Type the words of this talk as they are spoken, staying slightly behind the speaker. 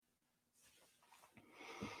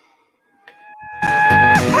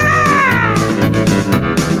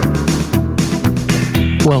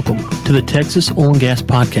Welcome to the Texas Oil and Gas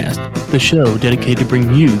Podcast, the show dedicated to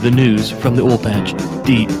bring you the news from the oil patch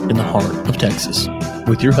deep in the heart of Texas,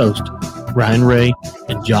 with your host, Ryan Ray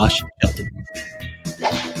and Josh Shelton.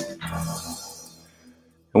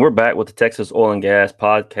 And we're back with the Texas Oil and Gas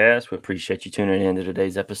Podcast. We appreciate you tuning in to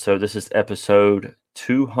today's episode. This is episode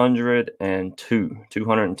 202.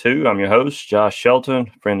 202. I'm your host, Josh Shelton,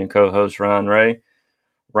 friend and co-host Ryan Ray.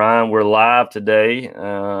 Ryan, we're live today,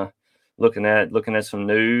 looking at some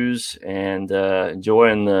news and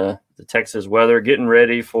enjoying the Texas weather, getting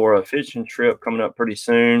ready for a fishing trip coming up pretty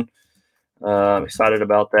soon. Excited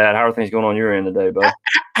about that. How are things going on your end today, bud?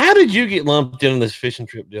 How did you get lumped in on this fishing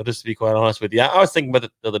trip deal? Just to be quite honest with you, I was thinking about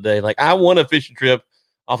it the other day. Like, I won a fishing trip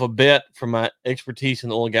off a bet from my expertise in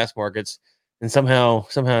the oil and gas markets, and somehow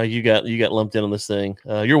you got lumped in on this thing.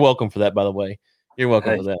 You're welcome for that, by the way. You're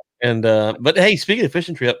welcome for that. And but hey, speaking of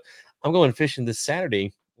fishing trip, I'm going fishing this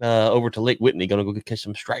Saturday over to Lake Whitney. Going to go catch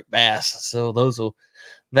some striped bass. So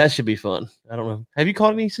that should be fun. I don't know. Have you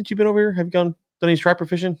caught any since you've been over here? Have you done any striper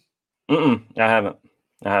fishing? I haven't.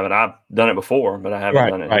 I've done it before, but I haven't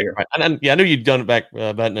done it here. Right. And I knew you'd done it back.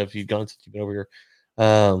 I don't know if you've done it since you've been over here.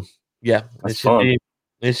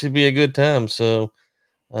 It should be a good time. So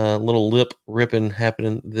a little lip ripping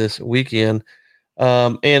happening this weekend.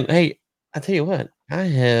 And hey, I tell you what, I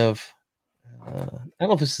have. I don't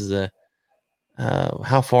know if this is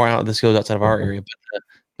how far out this goes outside of our area,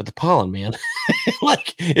 but the pollen, man,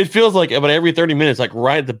 like it feels like about every 30 minutes, like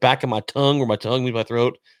right at the back of my tongue, where my tongue meets my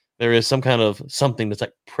throat, there is some kind of something that's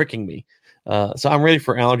like pricking me. So I'm ready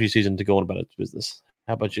for allergy season to go on about its business.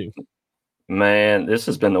 How about you? Man, this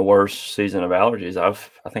has been the worst season of allergies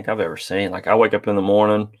I think I've ever seen. Like, I wake up in the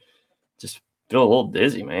morning, just feel a little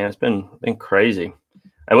dizzy, man. It's been crazy.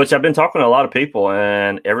 Which I've been talking to a lot of people,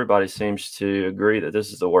 and everybody seems to agree that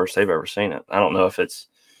this is the worst they've ever seen it. I don't know if it's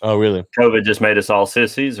really COVID just made us all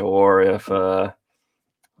sissies, or if it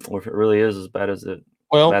really is as bad as it's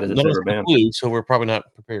ever been. Flu, so we're probably not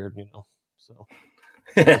prepared, So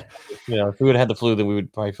if we would have had the flu, then we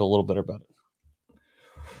would probably feel a little better about it.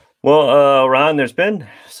 Well, Ryan, there's been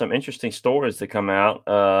some interesting stories that come out.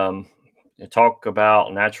 Talk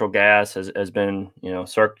about natural gas has been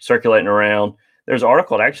circulating around. There's an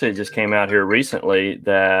article that actually just came out here recently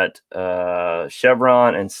that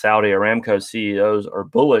Chevron and Saudi Aramco CEOs are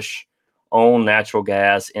bullish on natural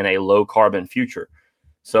gas in a low carbon future.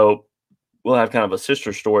 So we'll have kind of a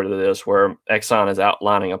sister story to this, where Exxon is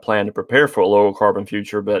outlining a plan to prepare for a low carbon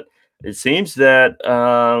future. But it seems that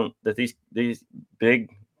these big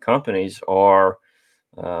companies are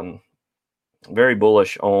very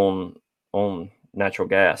bullish on natural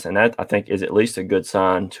gas, and that I think is at least a good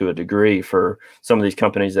sign to a degree for some of these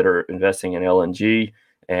companies that are investing in LNG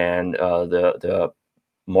and the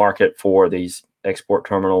market for these export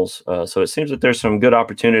terminals. So it seems that there's some good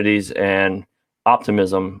opportunities and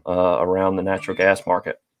optimism around the natural gas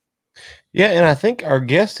market. Yeah, and I think our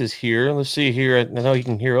guest is here. Let's see here. I know he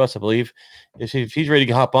can hear us, I believe. If he's ready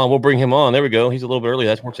to hop on, we'll bring him on. There we go. He's a little bit early.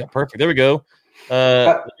 That works out perfect. There we go.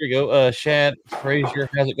 There you go. Shad Frazier,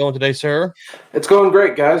 how's it going today, sir? It's going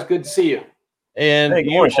great, guys. Good to see you. And hey,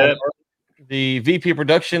 good morning, Shad. The VP of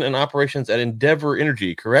Production and Operations at Endeavor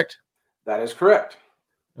Energy, correct? That is correct.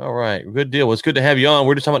 All right, good deal. Well, it's good to have you on.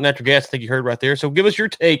 We're just talking about natural gas. I think you heard right there. So give us your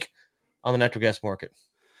take on the natural gas market.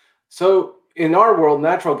 So in our world,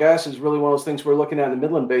 natural gas is really one of those things we're looking at in the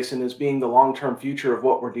Midland Basin as being the long-term future of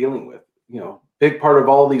what we're dealing with. Big part of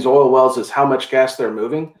all these oil wells is how much gas they're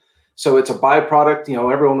moving. So it's a byproduct.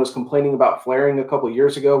 Everyone was complaining about flaring a couple of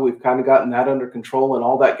years ago. We've kind of gotten that under control, and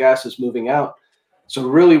all that gas is moving out. So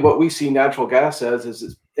really what we see natural gas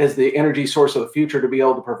as the energy source of the future, to be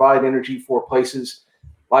able to provide energy for places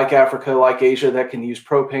like Africa, like Asia, that can use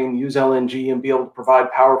propane, use LNG, and be able to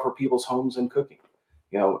provide power for people's homes and cooking.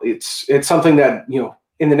 It's something that,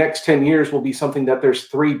 in the next 10 years will be something that there's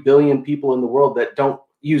 3 billion people in the world that don't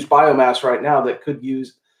use biomass right now that could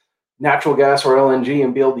use natural gas or LNG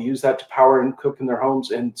and be able to use that to power and cook in their homes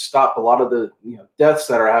and stop a lot of the deaths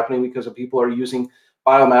that are happening because of people are using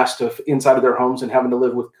biomass inside of their homes and having to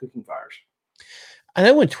live with cooking fires. I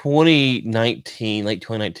know in 2019, late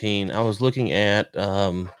 2019, I was looking at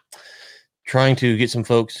trying to get some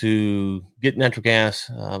folks to get natural gas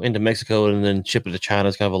into Mexico and then ship it to China.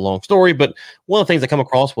 It's kind of a long story, but one of the things I come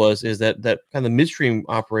across is that kind of midstream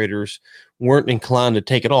operators weren't inclined to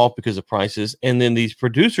take it off because of prices. And then these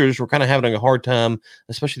producers were kind of having a hard time,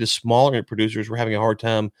 especially the smaller producers were having a hard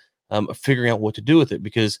time figuring out what to do with it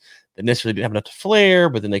because they necessarily didn't have enough to flare,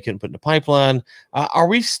 but then they couldn't put in the pipeline. Are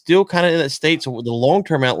we still kind of in that state? So the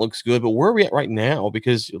long-term outlook's good, but where are we at right now?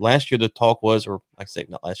 Because last year the talk was, or like I say,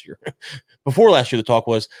 not last year, before last year the talk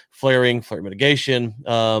was flare mitigation.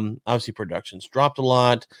 Obviously production's dropped a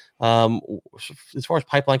lot. As far as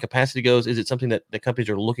pipeline capacity goes, is it something that the companies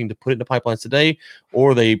are looking to put into pipelines today,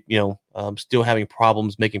 or are they, still having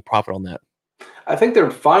problems making profit on that? I think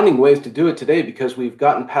they're finding ways to do it today because we've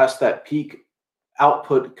gotten past that peak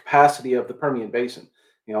output capacity of the Permian Basin.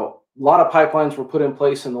 A lot of pipelines were put in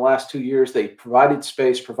place in the last 2 years. They provided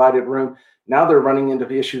space, provided room. Now they're running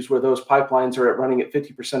into issues where those pipelines are running at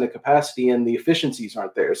 50% of capacity and the efficiencies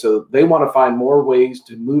aren't there. So they want to find more ways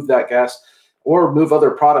to move that gas or move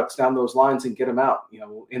other products down those lines and get them out.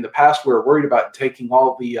 In the past, we were worried about taking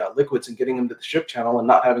all the liquids and getting them to the ship channel and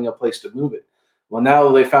not having a place to move it. Well,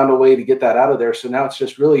 now they found a way to get that out of there. So now it's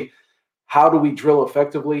just really, how do we drill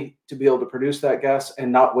effectively to be able to produce that gas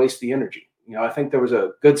and not waste the energy? I think there was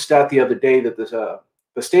a good stat the other day that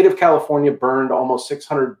the state of California burned almost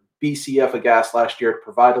 600 BCF of gas last year to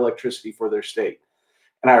provide electricity for their state.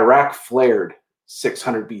 And Iraq flared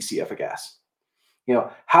 600 BCF of gas.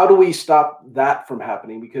 How do we stop that from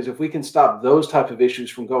happening? Because if we can stop those type of issues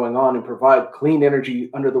from going on and provide clean energy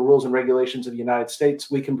under the rules and regulations of the United States,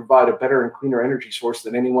 we can provide a better and cleaner energy source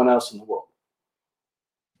than anyone else in the world.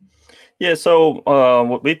 Yeah,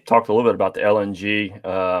 so we talked a little bit about the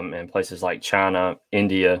LNG in places like China,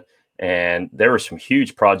 India, and there were some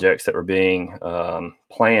huge projects that were being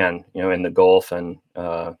planned, in the Gulf, and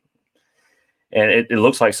it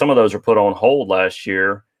looks like some of those were put on hold last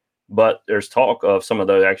year. But there's talk of some of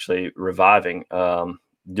those actually reviving.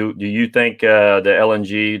 Do you think the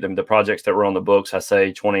LNG, the projects that were on the books, I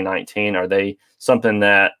say 2019, are they something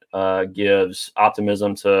that gives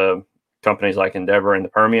optimism to companies like Endeavor in the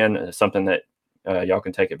Permian, something that y'all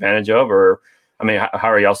can take advantage of? Or, how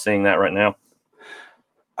are y'all seeing that right now?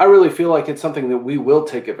 I really feel like it's something that we will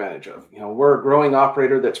take advantage of. We're a growing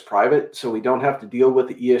operator that's private, so we don't have to deal with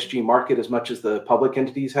the ESG market as much as the public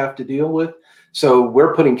entities have to deal with. So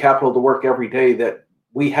we're putting capital to work every day that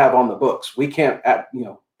we have on the books. We can't,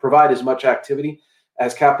 provide as much activity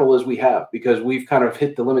as capital as we have because we've kind of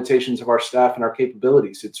hit the limitations of our staff and our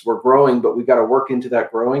capabilities. We're growing, but we've got to work into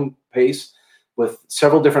that growing pace with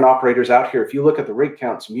several different operators out here. If you look at the rig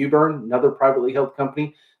counts, Mewbourne, another privately held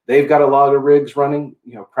company, they've got a lot of rigs running.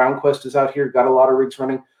 Crown Quest is out here, got a lot of rigs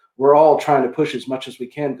running. We're all trying to push as much as we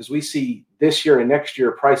can because we see this year and next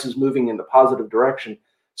year prices moving in the positive direction.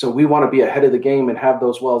 So we want to be ahead of the game and have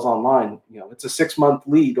those wells online. It's a 6-month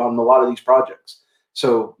lead on a lot of these projects.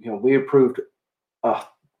 So, we approved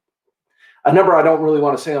a number I don't really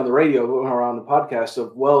want to say on the radio or on the podcast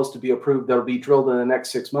of wells to be approved that'll be drilled in the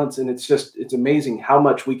next 6 months. And it's amazing how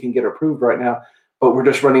much we can get approved right now, but we're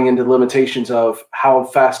just running into limitations of how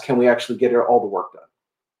fast can we actually get all the work done.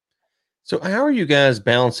 So how are you guys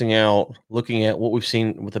balancing out, looking at what we've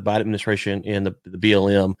seen with the Biden administration and the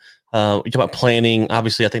BLM? You talk about planning.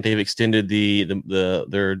 Obviously, I think they've extended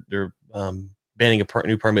their banning of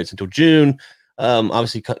new permits until June.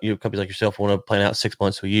 Obviously, companies like yourself want to plan out 6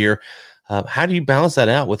 months to a year. How do you balance that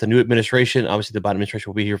out with a new administration? Obviously, the Biden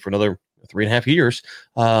administration will be here for another 3.5 years.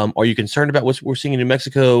 Are you concerned about what we're seeing in New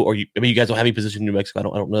Mexico? Or you guys don't have any position in New Mexico. I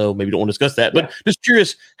don't know. Maybe you don't want to discuss that. But just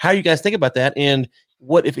curious how you guys think about that, and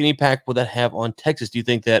what, if any, impact will that have on Texas? Do you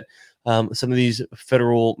think that some of these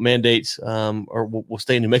federal mandates will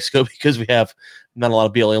stay in New Mexico because we have not a lot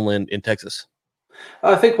of BLM land in Texas?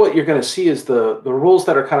 I think what you're going to see is the rules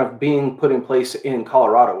that are kind of being put in place in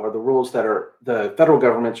Colorado, or the rules that are the federal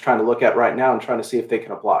government's trying to look at right now and trying to see if they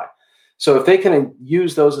can apply. So if they can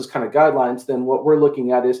use those as kind of guidelines, then what we're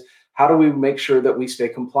looking at is how do we make sure that we stay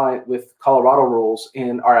compliant with Colorado rules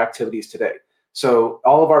in our activities today? So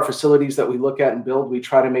all of our facilities that we look at and build, we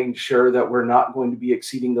try to make sure that we're not going to be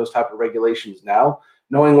exceeding those type of regulations now,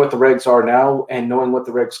 knowing what the regs are now and knowing what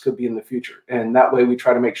the regs could be in the future. And that way we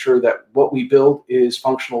try to make sure that what we build is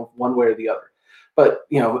functional one way or the other. But,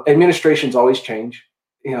 administrations always change.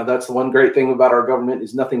 That's the one great thing about our government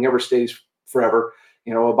is nothing ever stays forever.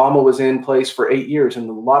 Obama was in place for 8 years and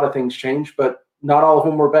a lot of things changed, but not all of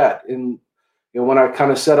them were bad. And, when I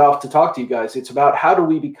kind of set off to talk to you guys, it's about how do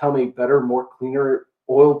we become a better, more cleaner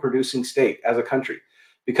oil producing state as a country?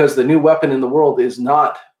 Because the new weapon in the world is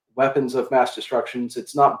not weapons of mass destructions.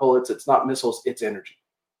 It's not bullets. It's not missiles. It's energy.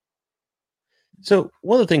 So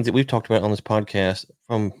one of the things that we've talked about on this podcast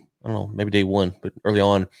from, I don't know, maybe day one, but early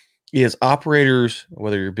on, is operators,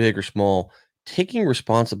 whether you're big or small, taking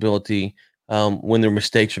responsibility when their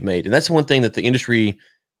mistakes are made. And that's one thing that the industry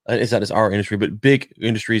it's not just our industry, but big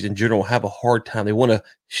industries in general have a hard time. They want to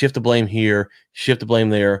shift the blame here, shift the blame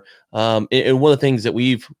there. And one of the things that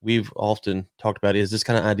we've often talked about is this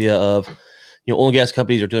kind of idea of, oil and gas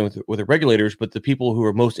companies are dealing with the regulators, but the people who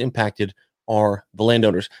are most impacted are the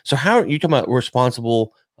landowners. So how are you talking about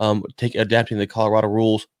responsible, adapting the Colorado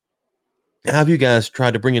rules? How have you guys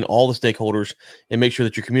tried to bring in all the stakeholders and make sure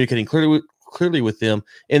that you're communicating clearly with them,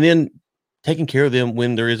 and then taking care of them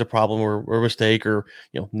when there is a problem or a mistake or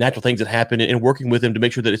natural things that happen, and working with them to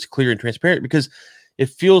make sure that it's clear and transparent? Because it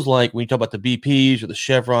feels like when you talk about the BPs or the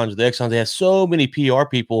Chevrons or the Exxons, they have so many PR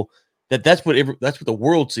people that's what the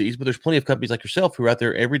world sees. But there's plenty of companies like yourself who are out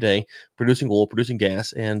there every day producing oil, producing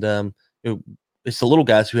gas, and it's the little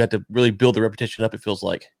guys who have to really build their reputation up, it feels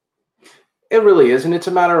like. It really is. And it's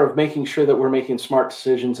a matter of making sure that we're making smart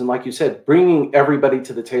decisions. And like you said, bringing everybody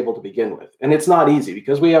to the table to begin with. And it's not easy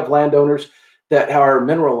because we have landowners that are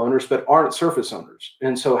mineral owners, but aren't surface owners.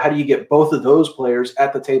 And so how do you get both of those players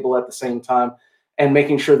at the table at the same time and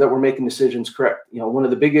making sure that we're making decisions correct? One of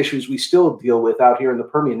the big issues we still deal with out here in the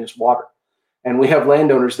Permian is water. And we have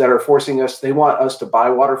landowners that are forcing us, they want us to buy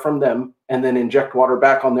water from them and then inject water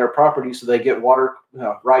back on their property so they get water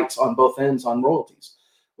rights on both ends on royalties.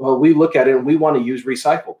 Well, we look at it and we want to use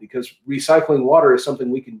recycle because recycling water is something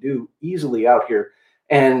we can do easily out here.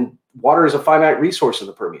 And water is a finite resource in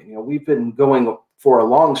the Permian. We've been going for a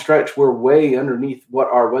long stretch. We're way underneath what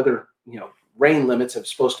our weather, rain limits have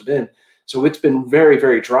supposed to been. So it's been very,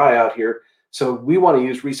 very dry out here. So we want to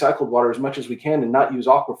use recycled water as much as we can and not use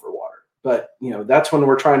aquifer water. But, that's when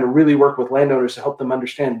we're trying to really work with landowners to help them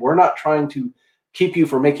understand we're not trying to keep you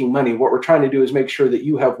from making money. What we're trying to do is make sure that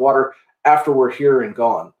you have water after we're here and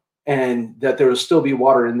gone, and that there will still be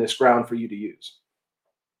water in this ground for you to use.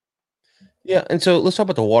 Yeah. And so let's talk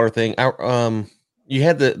about the water thing. You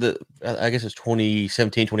had the I guess it's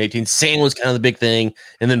 2017, 2018, sand was kind of the big thing,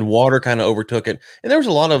 and then water kind of overtook it. And there was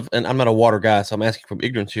a lot of, and I'm not a water guy, so I'm asking from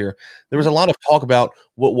ignorance here. There was a lot of talk about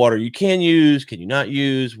what water you can use, can you not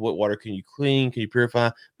use, what water can you clean, can you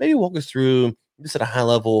purify? Maybe walk us through just at a high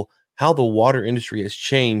level how the water industry has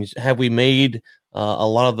changed. Have we made a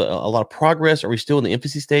lot of progress? Are we still in the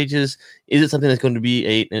infancy stages? Is it something that's going to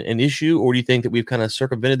be an issue, or do you think that we've kind of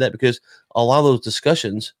circumvented that? Because a lot of those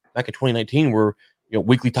discussions back in 2019 were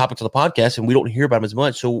weekly topics on the podcast, and we don't hear about them as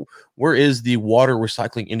much. So where is the water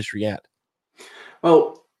recycling industry at?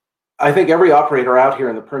 Well, I think every operator out here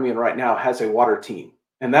in the Permian right now has a water team,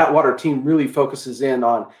 and that water team really focuses in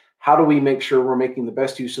on how do we make sure we're making the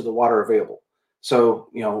best use of the water available. So,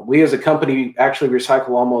 we as a company actually recycle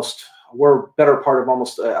we're better part of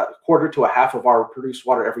almost a quarter to a half of our produced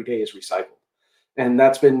water every day is recycled. And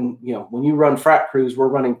that's been, when you run frac crews, we're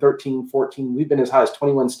running 13, 14, we've been as high as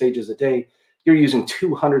 21 stages a day. You're using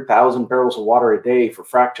 200,000 barrels of water a day for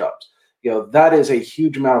frac jobs. That is a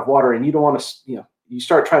huge amount of water. And you don't want to, you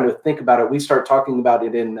start trying to think about it. We start talking about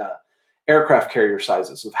it in aircraft carrier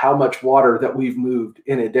sizes of how much water that we've moved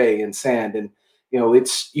in a day in sand. And,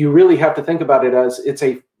 you really have to think about it as it's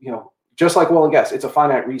a, just like oil and gas, it's a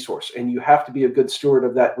finite resource, and you have to be a good steward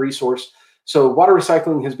of that resource. So water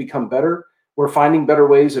recycling has become better. We're finding better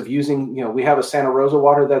ways of using, we have a Santa Rosa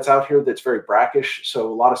water that's out here that's very brackish,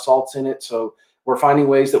 so a lot of salts in it. So we're finding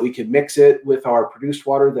ways that we can mix it with our produced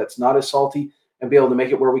water that's not as salty and be able to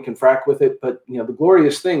make it where we can frack with it. But, the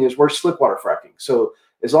glorious thing is we're slick water fracking. So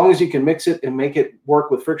as long as you can mix it and make it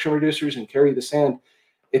work with friction reducers and carry the sand,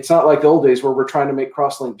 it's not like the old days where we're trying to make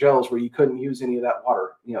cross-link gels where you couldn't use any of that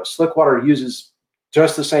water. Slick water uses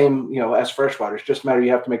just the same, as fresh water. It's just a matter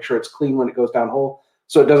you have to make sure it's clean when it goes down hole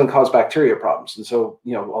so it doesn't cause bacteria problems. And so,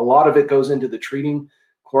 a lot of it goes into the treating,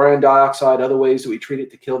 chlorine dioxide, other ways that we treat it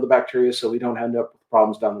to kill the bacteria so we don't end up with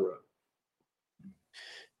problems down the road.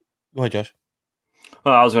 Go ahead, Josh.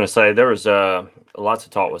 Well, I was going to say there was lots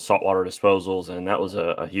of talk with saltwater disposals, and that was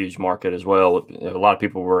a huge market as well. A lot of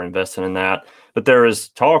people were investing in that. But there is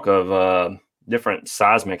talk of different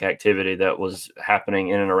seismic activity that was happening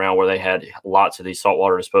in and around where they had lots of these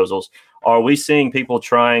saltwater disposals. Are we seeing people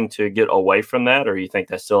trying to get away from that, or do you think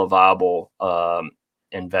that's still a viable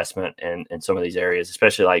investment in some of these areas,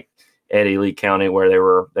 especially like Eddy, Lee County, where they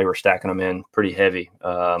were stacking them in pretty heavy?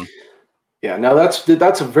 Yeah, now that's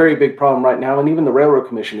a very big problem right now. And even the Railroad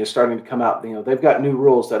Commission is starting to come out. They've got new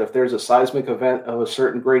rules that if there's a seismic event of a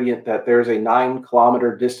certain gradient, that there's a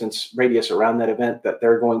 9-kilometer distance radius around that event that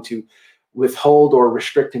they're going to withhold or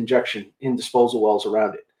restrict injection in disposal wells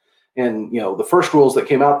around it. And, the first rules that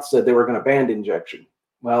came out said they were going to ban injection.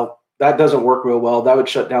 Well, that doesn't work real well. That would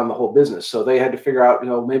shut down the whole business. So they had to figure out,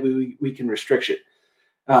 maybe we can restrict it.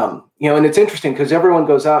 And it's interesting because everyone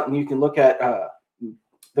goes out and you can look at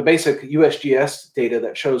the basic USGS data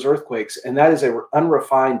that shows earthquakes, and that is an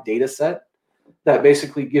unrefined data set that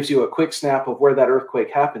basically gives you a quick snap of where that earthquake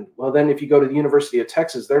happened. Well, then if you go to the University of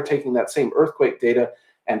Texas, they're taking that same earthquake data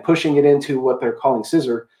and pushing it into what they're calling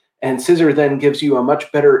scissor. And scissor then gives you a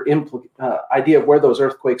much better idea of where those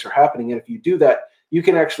earthquakes are happening. And if you do that, you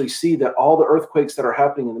can actually see that all the earthquakes that are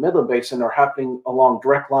happening in the Midland Basin are happening along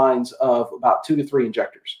direct lines of about 2 to 3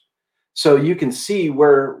 injectors. So you can see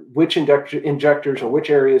which injectors or which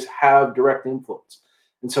areas have direct influence.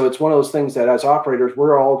 And so it's one of those things that as operators,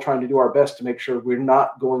 we're all trying to do our best to make sure we're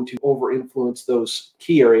not going to over-influence those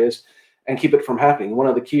key areas and keep it from happening. One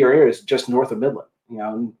of the key areas is just north of Midland.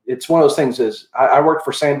 It's one of those things is I worked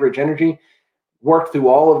for Sandridge Energy, worked through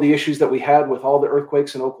all of the issues that we had with all the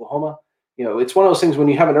earthquakes in Oklahoma. It's one of those things when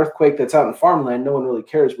you have an earthquake that's out in farmland, no one really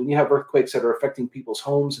cares. When you have earthquakes that are affecting people's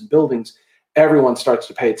homes and buildings, everyone starts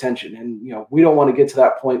to pay attention. And, we don't want to get to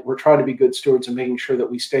that point. We're trying to be good stewards and making sure that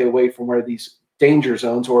we stay away from where these danger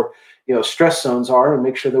zones or, stress zones are, and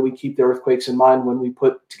make sure that we keep the earthquakes in mind when we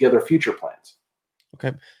put together future plans.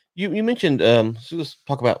 Okay. You mentioned, so let's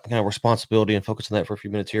talk about kind of responsibility and focus on that for a few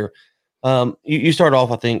minutes here. You started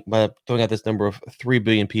off, I think, by throwing out this number of 3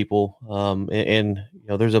 billion people. And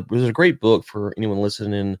there's a great book for anyone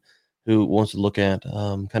listening who wants to look at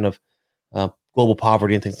kind of global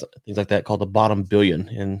poverty and things like that called The Bottom Billion.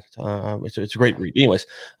 And it's a great read. Anyways,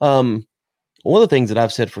 one of the things that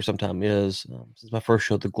I've said for some time is, since my first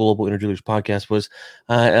show, the Global Energy Leaders podcast, was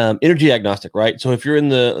energy agnostic, right? So if you're in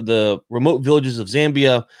the remote villages of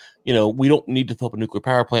Zambia, we don't need to fill up a nuclear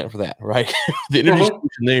power plant for that, right? The energy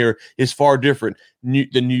solution there is far different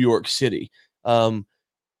than New York City.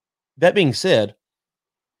 That being said,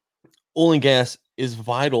 oil and gas is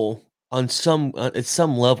vital on at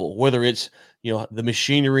some level, whether it's the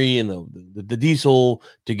machinery and the diesel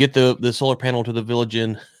to get the solar panel to the village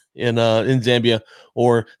in Zambia,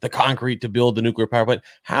 or the concrete to build the nuclear power plant.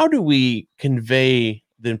 How do we convey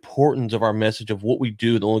the importance of our message of what we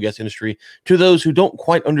do in the oil and gas industry to those who don't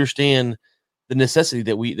quite understand the necessity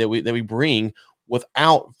that we bring,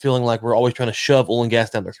 without feeling like we're always trying to shove oil and gas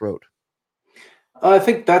down their throat? I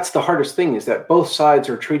think that's the hardest thing, is that both sides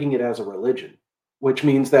are treating it as a religion, which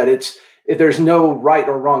means that there's no right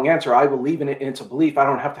or wrong answer. I believe in it, and it's a belief. I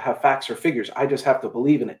don't have to have facts or figures. I just have to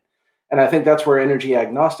believe in it. And I think that's where energy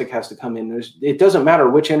agnostic has to come in. It doesn't matter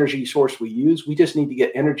which energy source we use. We just need to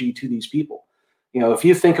get energy to these people. If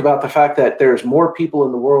you think about the fact that there's more people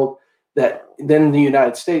in the world than the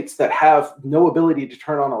United States that have no ability to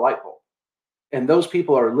turn on a light bulb. And those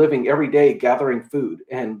people are living every day gathering food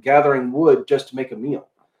and gathering wood just to make a meal.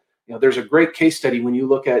 There's a great case study when you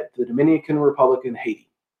look at the Dominican Republic and Haiti.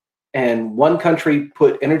 And one country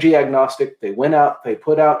put energy agnostic. They went out, they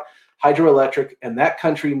put out hydroelectric, and that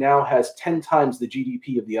country now has 10 times the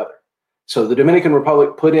GDP of the other. So the Dominican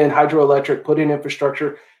Republic put in hydroelectric, put in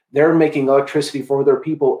infrastructure. They're making electricity for their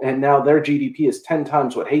people, and now their GDP is 10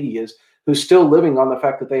 times what Haiti is, who's still living on the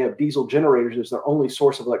fact that they have diesel generators as their only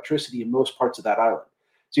source of electricity in most parts of that island.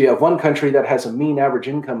 So you have one country that has a mean average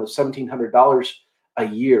income of $1,700 a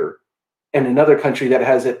year, and another country that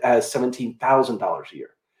has it as $17,000 a year.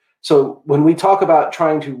 So when we talk about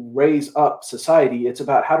trying to raise up society, it's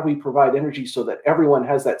about how do we provide energy so that everyone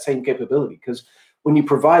has that same capability? Because when you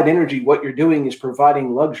provide energy, what you're doing is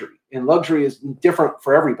providing luxury. And luxury is different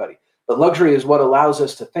for everybody. But luxury is what allows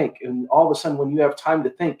us to think. And all of a sudden, when you have time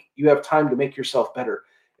to think, you have time to make yourself better.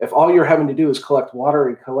 If all you're having to do is collect water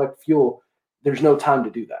and collect fuel, there's no time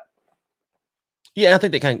to do that. Yeah, I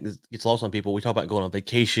think that kind of gets lost on people. We talk about going on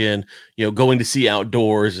vacation, going to see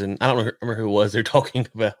outdoors, and I don't remember who it was. They're talking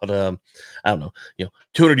about, I don't know,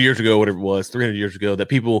 200 years ago, whatever it was, 300 years ago, that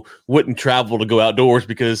people wouldn't travel to go outdoors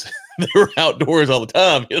because they were outdoors all the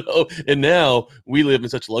time, And now we live in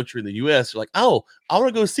such luxury in the U.S. We're like, oh, I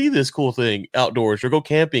want to go see this cool thing outdoors or go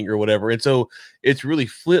camping or whatever. And so it's really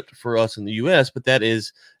flipped for us in the U.S., but that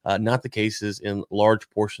is not the cases in large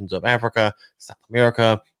portions of Africa, South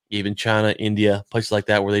America, even China, India, places like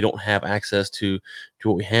that where they don't have access to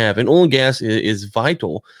what we have. And oil and gas is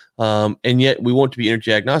vital. And yet we want to be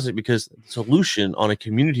energy agnostic because the solution on a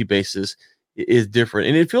community basis is different.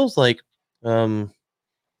 And it feels like, in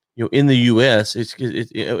the U.S.,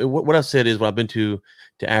 what I've said is when I've been to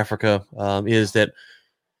Africa is that,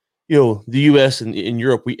 the U.S. and in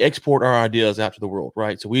Europe, we export our ideas out to the world,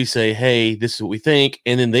 right? So we say, hey, this is what we think.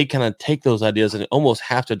 And then they kind of take those ideas and almost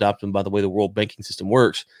have to adopt them by the way the world banking system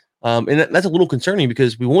works. And that's a little concerning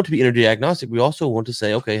because we want to be energy agnostic. We also want to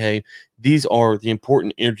say, okay, hey, these are the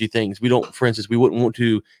important energy things. We don't, for instance, we wouldn't want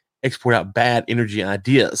to export out bad energy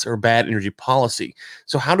ideas or bad energy policy.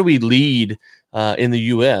 So how do we lead in the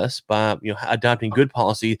U.S. by adopting good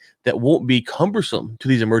policy that won't be cumbersome to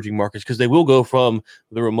these emerging markets, because they will go from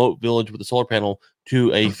the remote village with the solar panel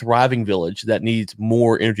to a thriving village that needs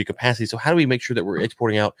more energy capacity. So how do we make sure that we're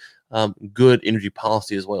exporting out good energy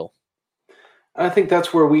policy as well? I think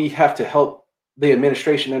that's where we have to help the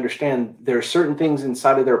administration understand there are certain things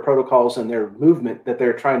inside of their protocols and their movement that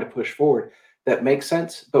they're trying to push forward that make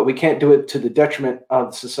sense, but we can't do it to the detriment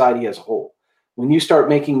of society as a whole. When you start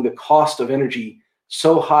making the cost of energy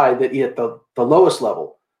so high that at the lowest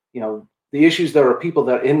level, the issues that are people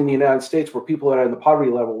that in the United States where people that are in the poverty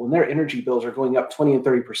level, when their energy bills are going up 20 and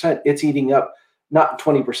 30%, it's eating up not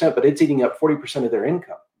 20%, but it's eating up 40% of their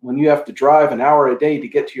income. When you have to drive an hour a day to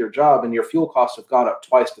get to your job and your fuel costs have gone up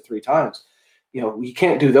 2 to 3 times, we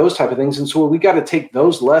can't do those type of things. And so we got to take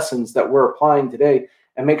those lessons that we're applying today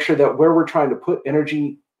and make sure that where we're trying to put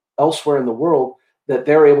energy elsewhere in the world, that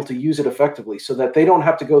they're able to use it effectively so that they don't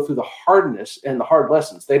have to go through the hardness and the hard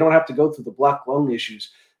lessons. They don't have to go through the black lung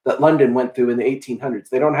issues that London went through in the 1800s.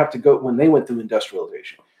 They don't have to go when they went through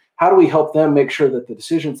industrialization. How do we help them make sure that the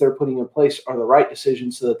decisions they're putting in place are the right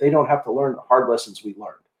decisions so that they don't have to learn the hard lessons we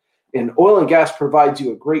learned? And oil and gas provides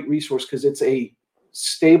you a great resource because it's a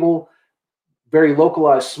stable, very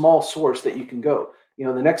localized, small source that you can go.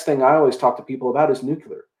 The next thing I always talk to people about is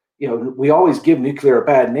nuclear. We always give nuclear a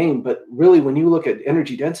bad name, but really when you look at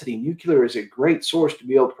energy density, nuclear is a great source to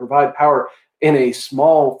be able to provide power in a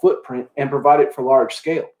small footprint and provide it for large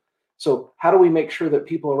scale. So how do we make sure that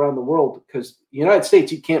people around the world, because the United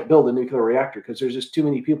States, you can't build a nuclear reactor because there's just too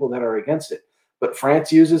many people that are against it, but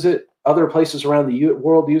France uses it, other places around the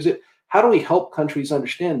world use it. How do we help countries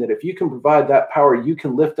understand that if you can provide that power, you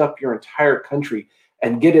can lift up your entire country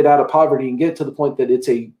and get it out of poverty and get it to the point that it's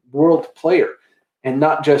a world player and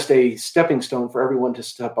not just a stepping stone for everyone to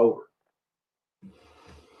step over?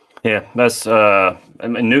 Yeah, that's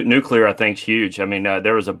nuclear, I think, is huge. I mean,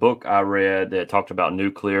 there was a book I read that talked about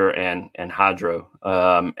nuclear and hydro.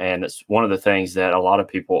 And it's one of the things that a lot of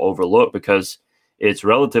people overlook because it's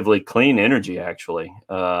relatively clean energy, actually.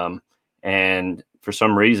 And for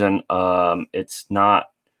some reason, it's not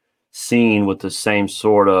seen with the same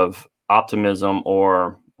sort of optimism,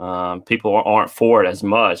 or people aren't for it as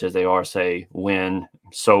much as they are, say, wind,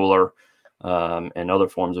 solar, and other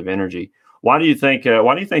forms of energy. Why do you think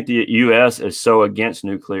the U.S. is so against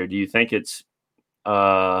nuclear? Do you think it's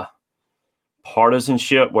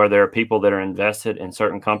partisanship, where there are people that are invested in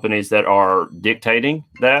certain companies that are dictating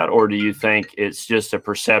that, or do you think it's just a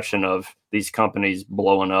perception of these companies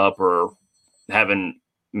blowing up or having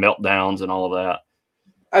meltdowns and all of that?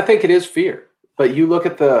 I think it is fear. But you look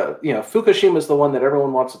at Fukushima is the one that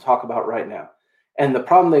everyone wants to talk about right now. And the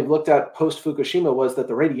problem they've looked at post-Fukushima was that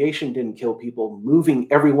the radiation didn't kill people. Moving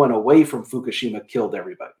everyone away from Fukushima killed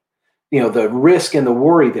everybody. The risk and the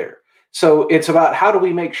worry there. So it's about how do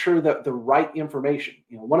we make sure that the right information,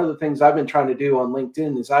 one of the things I've been trying to do on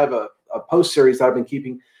LinkedIn is I have a post series that I've been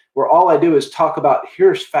keeping where all I do is talk about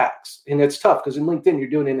here's facts. And it's tough because in LinkedIn, you're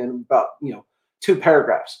doing it in about, 2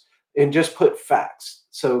 paragraphs and just put facts.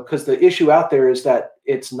 So, because the issue out there is that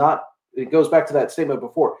it goes back to that statement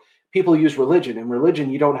before. People use religion. In religion,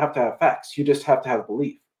 you don't have to have facts. You just have to have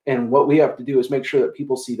belief. And what we have to do is make sure that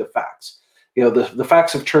people see the facts. The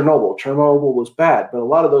facts of Chernobyl. Chernobyl was bad, but a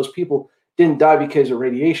lot of those people didn't die because of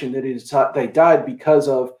radiation. They died because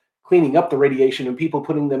of cleaning up the radiation and people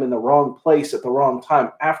putting them in the wrong place at the wrong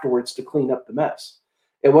time afterwards to clean up the mess.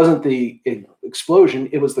 It wasn't the explosion.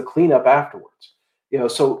 It was the cleanup afterwards.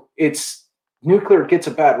 So nuclear gets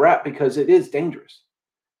a bad rap because it is dangerous.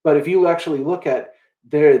 But if you actually look at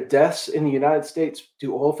their deaths in the United States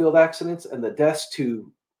to oil field accidents and the deaths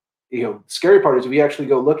to, scary part is if you actually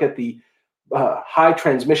go look at the high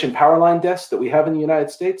transmission power line deaths that we have in the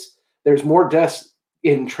United States, there's more deaths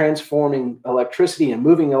in transforming electricity and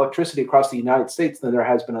moving electricity across the United States than there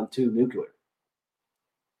has been on nuclear.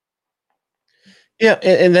 Yeah,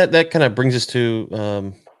 and that kind of brings us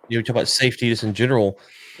to you talk about safety just in general.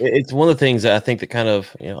 It's one of the things that I think that kind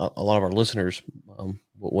of a lot of our listeners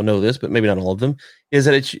will know this, but maybe not all of them, is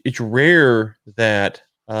that it's rare that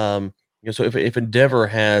so if Endeavor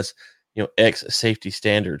has X safety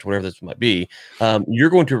standards, whatever this might be, you're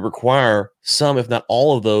going to require some, if not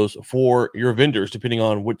all of those, for your vendors, depending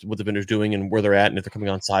on what the vendor's doing and where they're at and if they're coming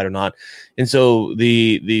on site or not. And so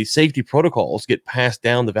the safety protocols get passed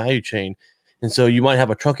down the value chain. And so you might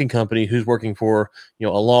have a trucking company who's working for a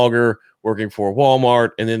logger, working for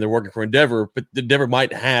Walmart, and then they're working for Endeavor, but Endeavor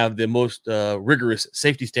might have the most rigorous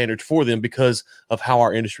safety standards for them because of how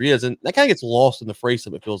our industry is. And that kind of gets lost in the phrase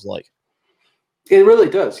of it feels like. It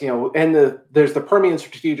really does, and there's the Permian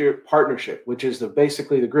Strategic Partnership, which is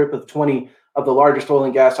basically the group of 20 of the largest oil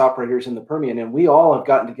and gas operators in the Permian. And we all have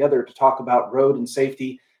gotten together to talk about road and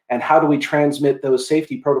safety and how do we transmit those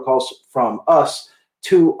safety protocols from us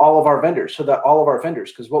to all of our vendors, so that all of our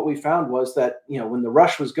vendors, because what we found was that, when the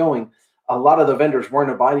rush was going, a lot of the vendors weren't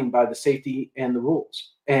abiding by the safety and the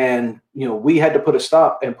rules. And, we had to put a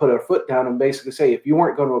stop and put our foot down and basically say, if you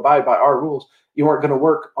weren't going to abide by our rules, you weren't going to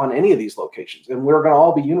work on any of these locations. And we're going to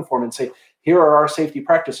all be uniform and say, here are our safety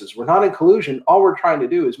practices. We're not in collusion. All we're trying to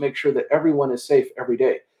do is make sure that everyone is safe every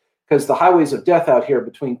day. Because the highways of death out here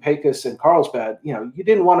between Pecos and Carlsbad, you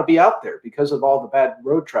didn't want to be out there because of all the bad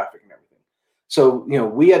road traffic and everything. So,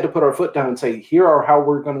 we had to put our foot down and say, here are how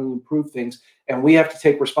we're going to improve things. And we have to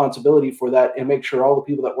take responsibility for that and make sure all the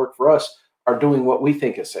people that work for us are doing what we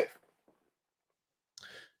think is safe.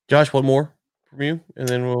 Josh, one more from you, and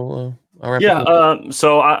then we'll wrap up.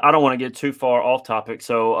 So I don't want to get too far off topic.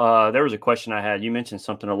 So there was a question I had. You mentioned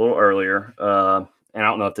something a little earlier, and I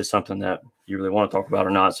don't know if this is something that you really want to talk about or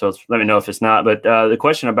not. So let me know if it's not. But the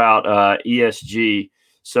question about ESG.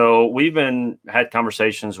 So we've had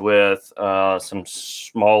conversations with some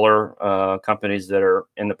smaller companies that are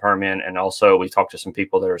in the Permian, and also we talked to some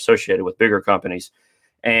people that are associated with bigger companies.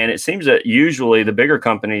 And it seems that usually the bigger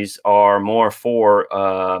companies are more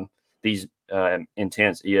for these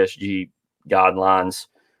intense ESG guidelines.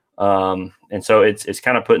 And so it's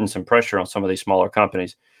kind of putting some pressure on some of these smaller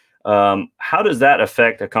companies. How does that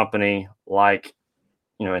affect a company like,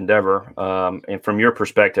 Endeavor? And from your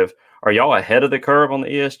perspective, are y'all ahead of the curve on the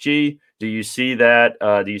ESG? Do you see that?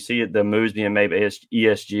 Do you see the moves being made by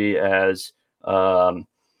ESG as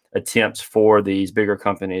attempts for these bigger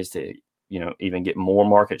companies to, even get more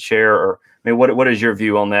market share? Or, what is your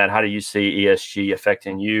view on that? How do you see ESG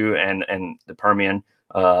affecting you and the Permian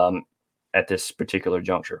at this particular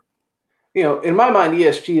juncture? In my mind,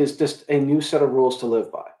 ESG is just a new set of rules to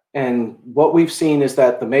live by. And what we've seen is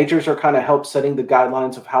that the majors are kind of help setting the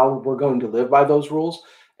guidelines of how we're going to live by those rules.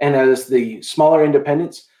 And as the smaller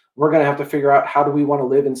independents, we're going to have to figure out how do we want to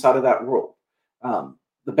live inside of that world.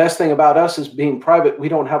 The best thing about us is being private. We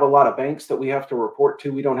don't have a lot of banks that we have to report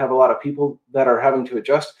to. We don't have a lot of people that are having to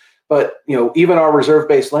adjust. But, even our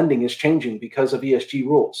reserve-based lending is changing because of ESG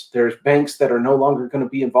rules. There's banks that are no longer going to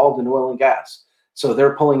be involved in oil and gas. So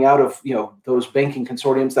they're pulling out of, those banking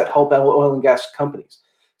consortiums that help oil and gas companies.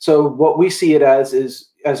 So what we see it as is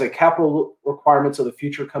as a capital requirements of the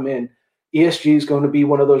future come in, ESG is going to be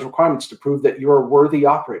one of those requirements to prove that you're a worthy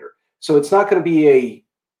operator. So it's not going to be a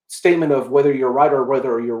statement of whether you're right or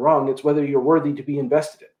whether you're wrong. It's whether you're worthy to be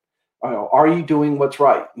invested in. Are you doing what's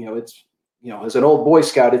right? It's, as an old Boy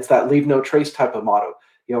Scout, it's that leave no trace type of motto.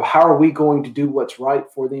 How are we going to do what's right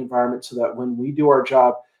for the environment so that when we do our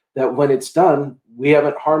job, that when it's done, we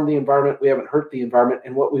haven't harmed the environment, we haven't hurt the environment,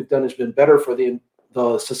 and what we've done has been better for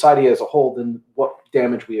the society as a whole than what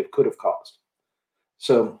damage we could have caused.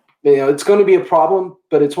 So, it's going to be a problem,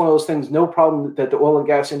 but it's one of those things, no problem that the oil and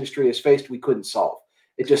gas industry has faced, we couldn't solve.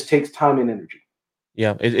 It just takes time and energy.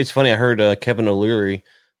 Yeah, it's funny. I heard Kevin O'Leary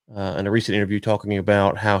in a recent interview talking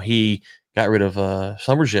about how he got rid of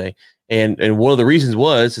Schlumberger. And one of the reasons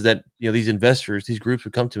was that, these investors, these groups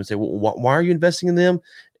would come to him and say, well, why are you investing in them?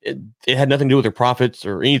 It had nothing to do with their profits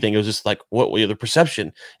or anything. It was just like the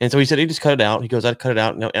perception. And so he said he just cut it out. He goes, I'd cut it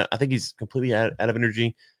out. Now I think he's completely out of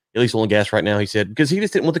energy, at least oil and gas right now. He said, because he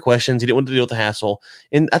just didn't want the questions. He didn't want to deal with the hassle.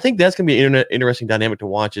 And I think that's going to be an interesting dynamic to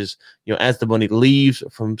watch is, as the money leaves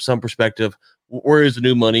from some perspective, where is the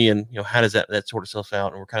new money and, how does that sort itself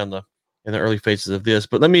out? And we're kind of in the early phases of this,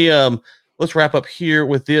 but let's wrap up here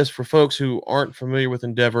with this for folks who aren't familiar with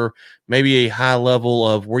Endeavor, maybe a high level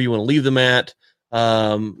of where you want to leave them at,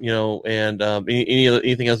 and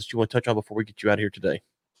anything else that you want to touch on before we get you out of here today.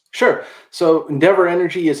 Sure. So Endeavor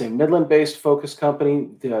Energy is a Midland-based focused company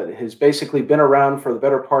that has basically been around for the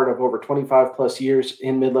better part of over 25 plus years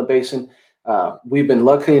in Midland Basin. We've been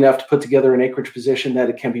lucky enough to put together an acreage position that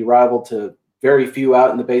it can be rivaled to very few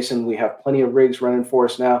out in the basin. We have plenty of rigs running for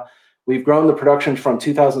us now. We've grown the production from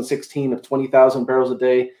 2016 of 20,000 barrels a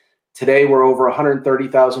day. Today, we're over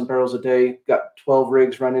 130,000 barrels a day, got 12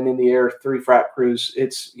 rigs running in the air, 3 frac crews.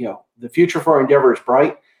 It's, the future for our Endeavor is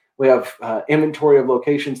bright. We have inventory of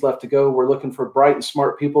locations left to go. We're looking for bright and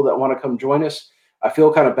smart people that want to come join us. I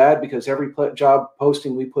feel kind of bad because every job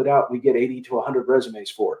posting we put out, we get 80 to 100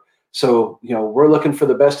 resumes for. So, we're looking for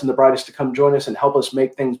the best and the brightest to come join us and help us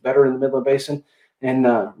make things better in the Midland Basin, and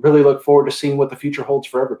really look forward to seeing what the future holds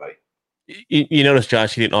for everybody. You notice,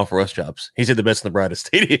 Josh, he didn't offer us jobs. He said the best and the brightest.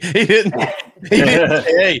 He didn't say,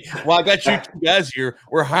 hey, well, I got you 2 guys here.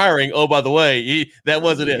 We're hiring. Oh, by the way, that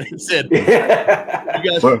wasn't it. He said,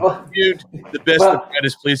 You guys, the best and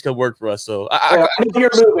brightest, please come work for us. So I know you're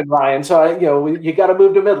moving, Ryan. So you got to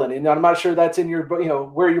move to Midland, and I'm not sure that's in your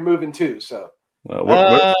where you're moving to. So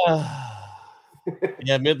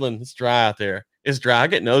yeah, Midland, it's dry out there. It's dry. I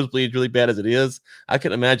get nosebleeds really bad as it is. I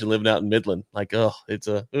couldn't imagine living out in Midland. Like, it's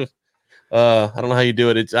I don't know how you do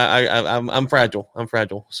it. It's I'm fragile. I'm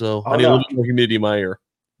fragile. So I need a little more humidity in my air.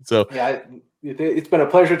 So yeah, it's been a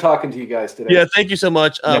pleasure talking to you guys today. Yeah, thank you so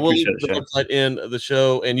much. We'll leave the website in the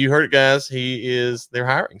show, and you heard it, guys. They're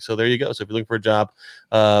hiring. So there you go. So if you're looking for a job,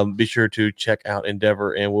 be sure to check out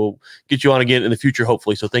Endeavor, and we'll get you on again in the future,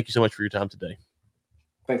 hopefully. So thank you so much for your time today.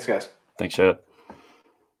 Thanks, guys. Thanks, Chad.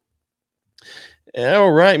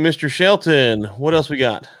 All right, Mr. Shelton, what else we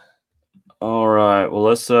got? All right. Well,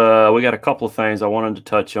 let's we got a couple of things I wanted to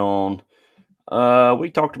touch on. We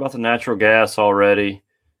talked about the natural gas already.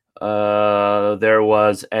 There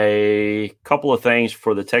was a couple of things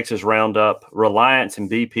for the Texas Roundup. Reliance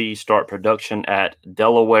and BP start production at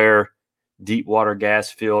Delaware Deepwater Gas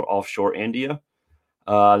Field offshore India.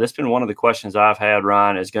 That's been one of the questions I've had,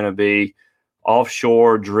 Ryan, is going to be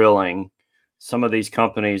offshore drilling. Some of these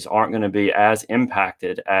companies aren't going to be as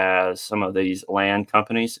impacted as some of these land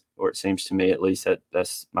companies, or it seems to me, at least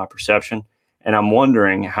that's my perception. And I'm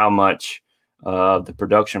wondering how much the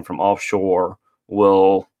production from offshore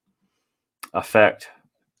will affect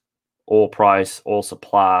oil price, oil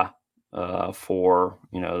supply for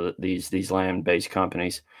these land-based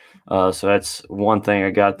companies. So that's one thing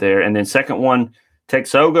I got there. And then second one,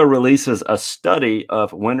 Texoga releases a study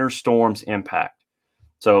of winter storms impact.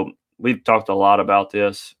 So we've talked a lot about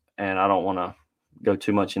this, and I don't want to go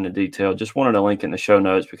too much into detail. Just wanted to link in the show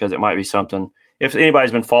notes because it might be something. If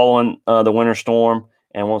anybody's been following the winter storm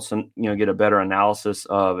and wants to get a better analysis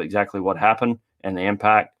of exactly what happened and the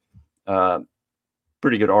impact,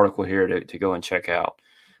 pretty good article here to go and check out.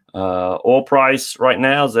 Oil price right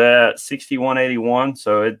now is at $61.81,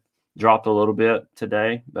 so it dropped a little bit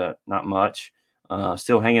today, but not much.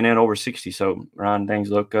 Still hanging in over 60. So Ryan, things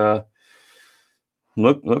look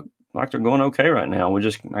like they're going okay right now. We're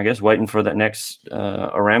just, I guess, waiting for that next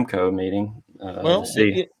Aramco meeting. To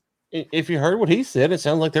see. If you heard what he said, it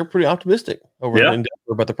sounds like they're pretty optimistic over in Denver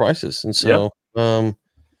about the prices. And so,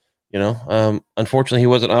 unfortunately, he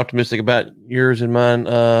wasn't optimistic about yours and mine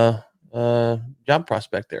job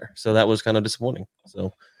prospect there. So that was kind of disappointing.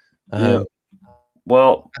 So,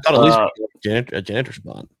 well, I thought at least a janitor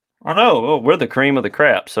spot. I know. Well, we're the cream of the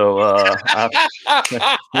crap, so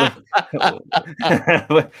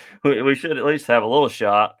we should at least have a little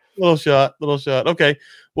shot. Little shot. Okay.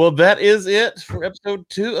 Well, that is it for episode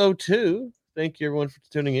 202. Thank you, everyone, for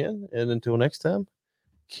tuning in. And until next time,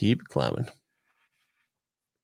 keep climbing.